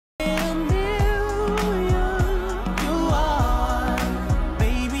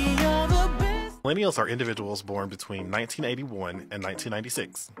Millennials are individuals born between 1981 and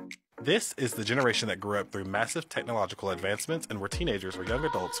 1996. This is the generation that grew up through massive technological advancements and were teenagers or young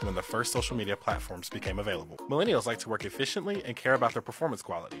adults when the first social media platforms became available. Millennials like to work efficiently and care about their performance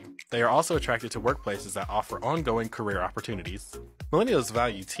quality. They are also attracted to workplaces that offer ongoing career opportunities. Millennials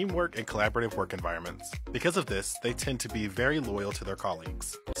value teamwork and collaborative work environments. Because of this, they tend to be very loyal to their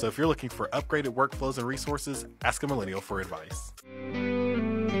colleagues. So if you're looking for upgraded workflows and resources, ask a millennial for advice.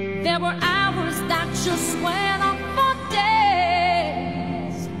 There were hours that just went on for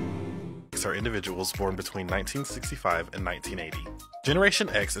days. Are individuals born between 1965 and 1980. Generation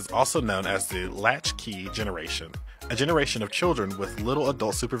X is also known as the latchkey generation, a generation of children with little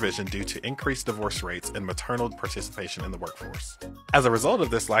adult supervision due to increased divorce rates and maternal participation in the workforce. As a result of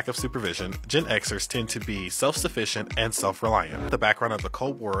this lack of supervision, Gen Xers tend to be self-sufficient and self-reliant, the background of the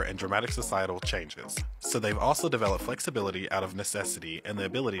Cold War and dramatic societal changes. So they've also developed flexibility out of necessity and the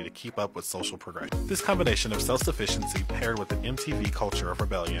ability to keep up with social progression. This combination of self-sufficiency paired with an MTV culture of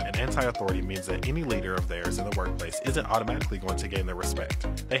rebellion and anti-authority means that any leader of theirs in the workplace isn't automatically going to gain their respect.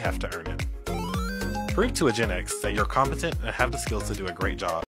 They have to earn it. Prove to a Gen X that you're competent and have the skills to do a great job,